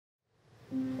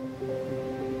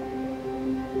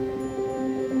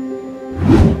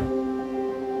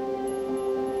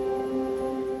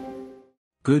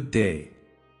Good day,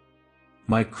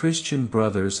 my Christian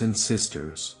brothers and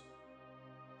sisters.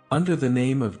 Under the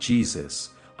name of Jesus,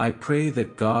 I pray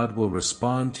that God will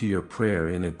respond to your prayer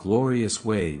in a glorious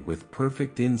way with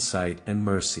perfect insight and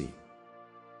mercy.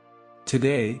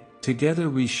 Today, together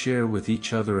we share with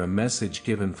each other a message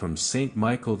given from Saint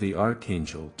Michael the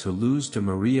Archangel to Luz De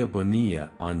Maria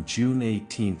on June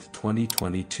 18,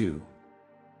 2022.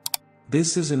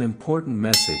 This is an important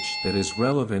message that is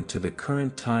relevant to the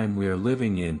current time we are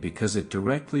living in because it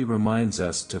directly reminds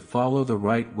us to follow the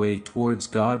right way towards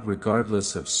God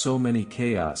regardless of so many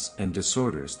chaos and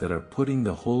disorders that are putting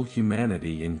the whole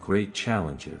humanity in great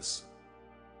challenges.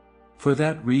 For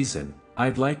that reason,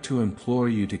 I'd like to implore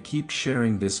you to keep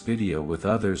sharing this video with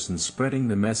others and spreading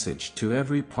the message to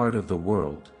every part of the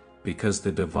world, because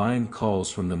the divine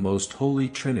calls from the Most Holy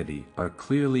Trinity are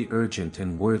clearly urgent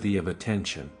and worthy of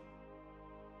attention.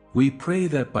 We pray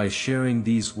that by sharing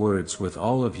these words with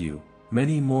all of you,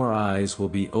 many more eyes will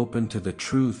be open to the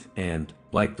truth and,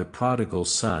 like the prodigal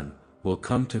son, will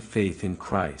come to faith in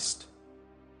Christ.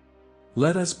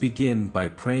 Let us begin by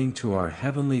praying to our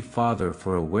Heavenly Father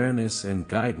for awareness and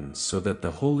guidance so that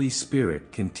the Holy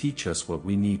Spirit can teach us what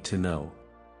we need to know.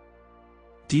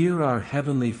 Dear our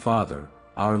Heavenly Father,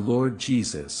 our Lord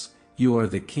Jesus, you are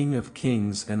the King of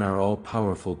Kings and our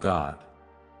all-powerful God.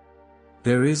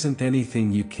 There isn't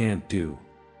anything you can't do.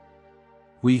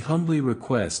 We humbly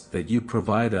request that you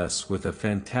provide us with a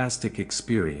fantastic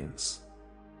experience.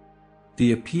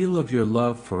 The appeal of your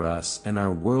love for us and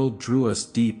our world drew us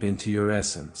deep into your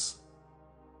essence.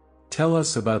 Tell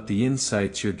us about the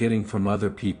insights you're getting from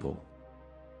other people.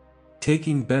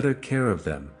 Taking better care of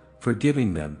them,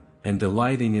 forgiving them, and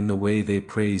delighting in the way they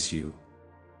praise you.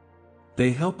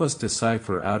 They help us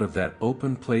decipher out of that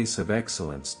open place of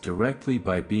excellence directly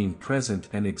by being present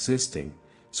and existing,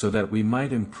 so that we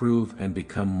might improve and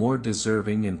become more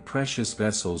deserving and precious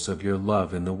vessels of your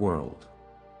love in the world.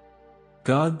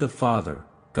 God the Father,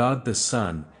 God the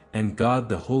Son, and God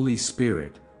the Holy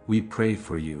Spirit, we pray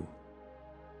for you.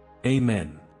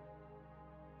 Amen.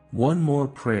 One more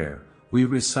prayer, we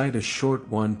recite a short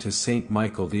one to Saint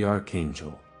Michael the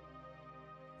Archangel.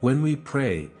 When we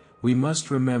pray, we must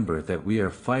remember that we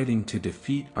are fighting to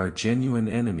defeat our genuine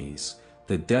enemies,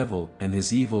 the devil and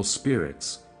his evil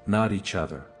spirits, not each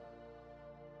other.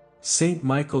 Saint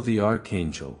Michael the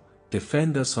Archangel,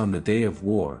 defend us on the day of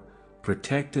war,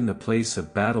 protect in the place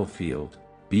of battlefield,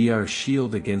 be our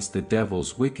shield against the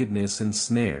devil's wickedness and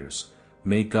snares,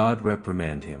 may God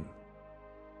reprimand him.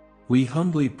 We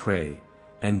humbly pray,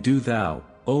 and do thou,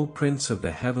 O Prince of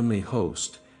the heavenly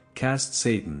host, cast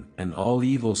Satan and all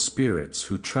evil spirits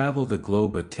who travel the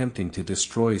globe attempting to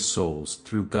destroy souls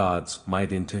through God's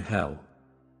might into hell.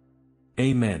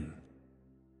 Amen.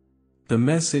 The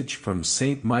message from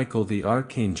Saint Michael the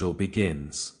Archangel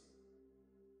begins.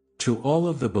 To all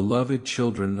of the beloved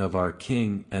children of our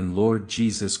King and Lord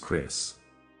Jesus Christ.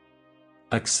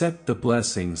 Accept the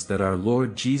blessings that our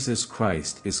Lord Jesus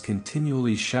Christ is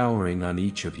continually showering on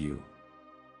each of you.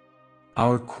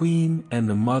 Our Queen and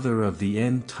the Mother of the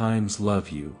End Times love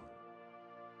you.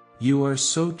 You are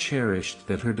so cherished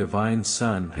that her divine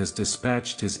Son has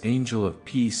dispatched his angel of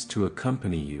peace to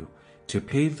accompany you, to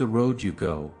pave the road you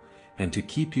go, and to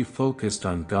keep you focused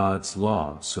on God's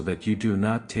law so that you do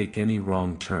not take any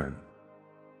wrong turn.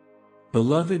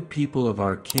 Beloved people of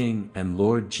our King and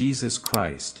Lord Jesus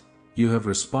Christ, you have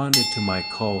responded to my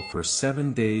call for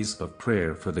 7 days of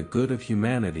prayer for the good of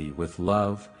humanity with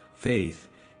love, faith,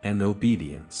 and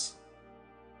obedience.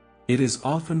 It is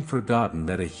often forgotten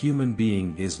that a human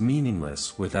being is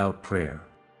meaningless without prayer.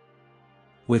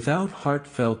 Without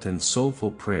heartfelt and soulful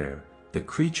prayer, the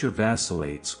creature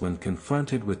vacillates when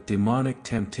confronted with demonic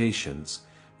temptations,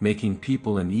 making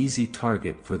people an easy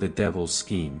target for the devil's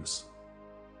schemes.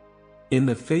 In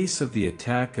the face of the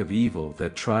attack of evil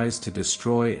that tries to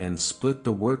destroy and split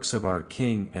the works of our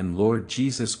King and Lord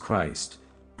Jesus Christ,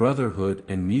 brotherhood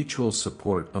and mutual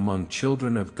support among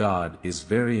children of God is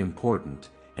very important,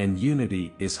 and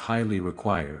unity is highly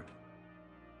required.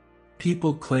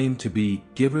 People claim to be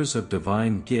givers of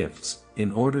divine gifts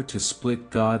in order to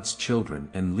split God's children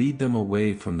and lead them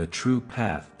away from the true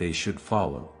path they should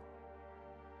follow.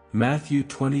 Matthew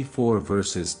 24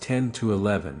 verses 10 to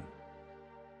 11.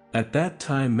 At that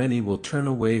time many will turn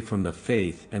away from the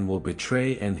faith and will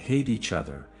betray and hate each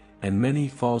other, and many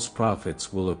false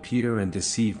prophets will appear and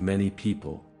deceive many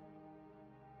people.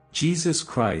 Jesus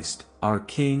Christ, our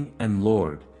King and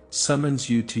Lord, summons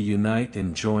you to unite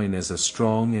and join as a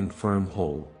strong and firm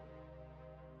whole.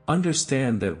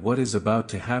 Understand that what is about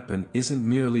to happen isn't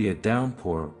merely a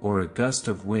downpour or a gust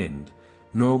of wind,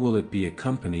 nor will it be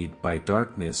accompanied by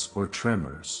darkness or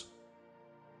tremors.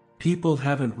 People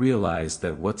haven't realized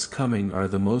that what's coming are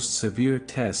the most severe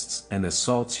tests and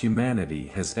assaults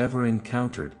humanity has ever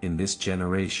encountered in this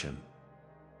generation.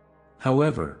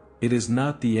 However, it is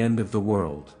not the end of the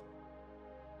world.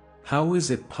 How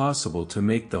is it possible to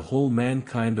make the whole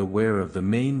mankind aware of the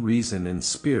main reason and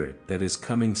spirit that is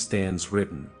coming stands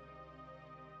written?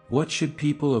 What should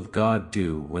people of God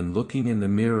do when looking in the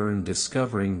mirror and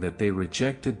discovering that they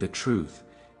rejected the truth,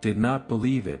 did not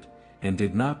believe it, and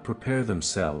did not prepare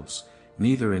themselves,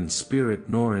 neither in spirit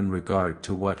nor in regard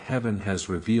to what heaven has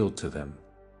revealed to them?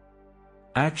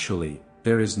 Actually,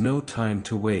 there is no time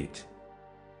to wait.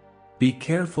 Be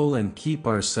careful and keep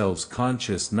ourselves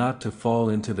conscious not to fall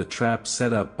into the trap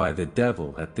set up by the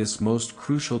devil at this most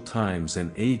crucial times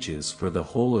and ages for the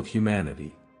whole of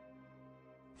humanity.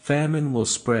 Famine will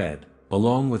spread,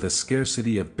 along with a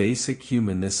scarcity of basic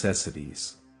human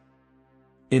necessities.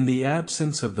 In the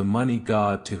absence of the money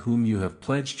god to whom you have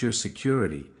pledged your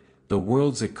security, the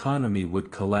world's economy would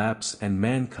collapse and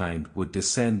mankind would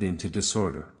descend into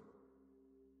disorder.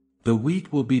 The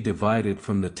wheat will be divided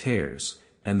from the tares,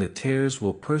 and the tares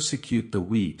will persecute the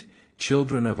wheat,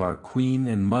 children of our Queen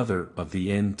and Mother of the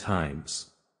end times.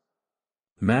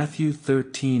 Matthew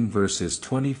 13 verses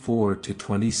 24 to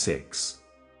 26.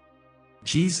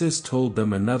 Jesus told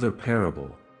them another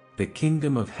parable. The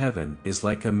kingdom of heaven is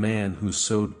like a man who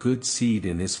sowed good seed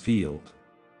in his field.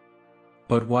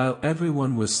 But while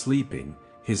everyone was sleeping,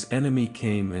 his enemy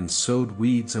came and sowed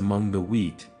weeds among the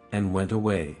wheat, and went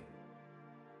away.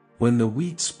 When the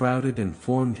wheat sprouted and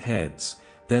formed heads,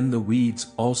 then the weeds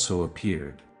also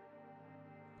appeared.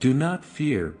 Do not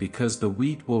fear, because the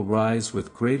wheat will rise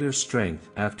with greater strength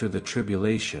after the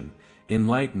tribulation,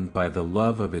 enlightened by the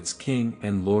love of its King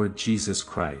and Lord Jesus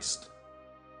Christ.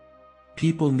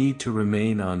 People need to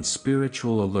remain on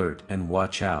spiritual alert and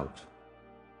watch out.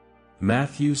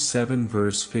 Matthew 7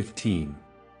 verse 15.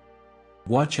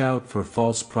 Watch out for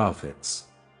false prophets.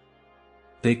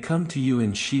 They come to you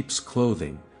in sheep's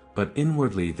clothing, but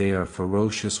inwardly they are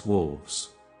ferocious wolves.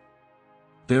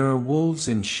 There are wolves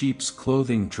in sheep's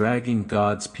clothing dragging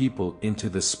God's people into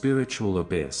the spiritual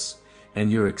abyss,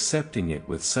 and you're accepting it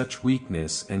with such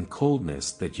weakness and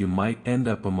coldness that you might end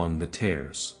up among the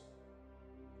tares.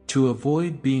 To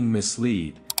avoid being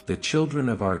misled, the children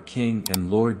of our King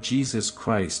and Lord Jesus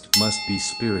Christ must be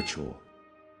spiritual.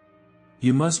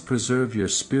 You must preserve your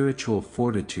spiritual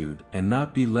fortitude and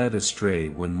not be led astray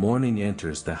when morning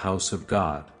enters the house of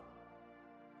God.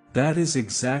 That is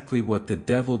exactly what the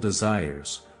devil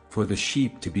desires, for the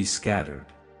sheep to be scattered.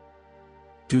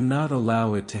 Do not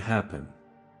allow it to happen.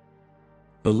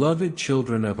 Beloved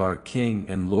children of our King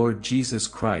and Lord Jesus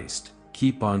Christ,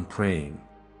 keep on praying.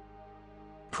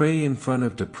 Pray in front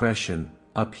of depression,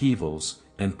 upheavals,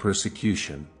 and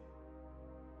persecution.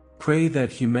 Pray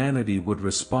that humanity would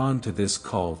respond to this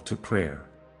call to prayer.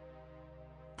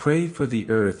 Pray for the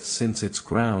earth, since its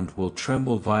ground will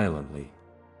tremble violently.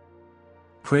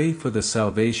 Pray for the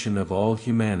salvation of all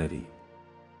humanity.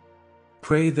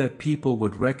 Pray that people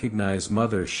would recognize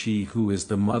Mother, she who is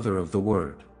the Mother of the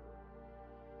Word.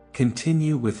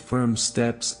 Continue with firm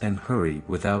steps and hurry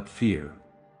without fear.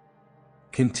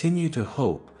 Continue to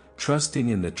hope, trusting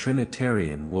in the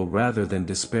Trinitarian will rather than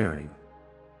despairing.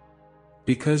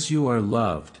 Because you are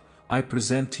loved, I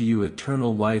present to you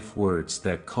eternal life words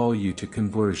that call you to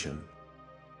conversion.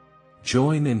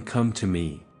 Join and come to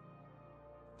me.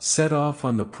 Set off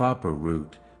on the proper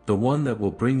route, the one that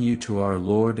will bring you to our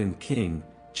Lord and King,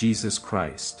 Jesus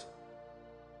Christ.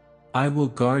 I will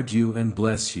guard you and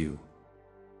bless you.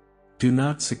 Do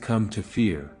not succumb to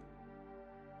fear.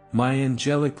 My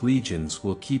angelic legions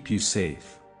will keep you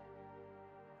safe.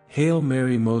 Hail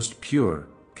Mary, most pure,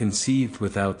 conceived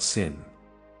without sin.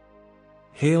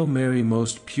 Hail Mary,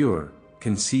 most pure,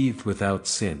 conceived without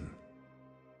sin.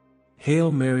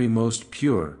 Hail Mary, most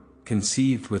pure,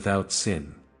 conceived without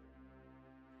sin.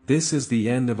 This is the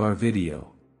end of our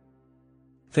video.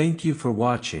 Thank you for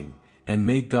watching, and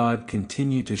may God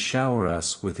continue to shower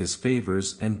us with His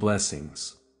favors and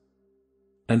blessings.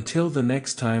 Until the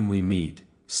next time we meet,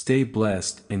 stay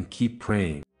blessed and keep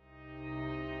praying.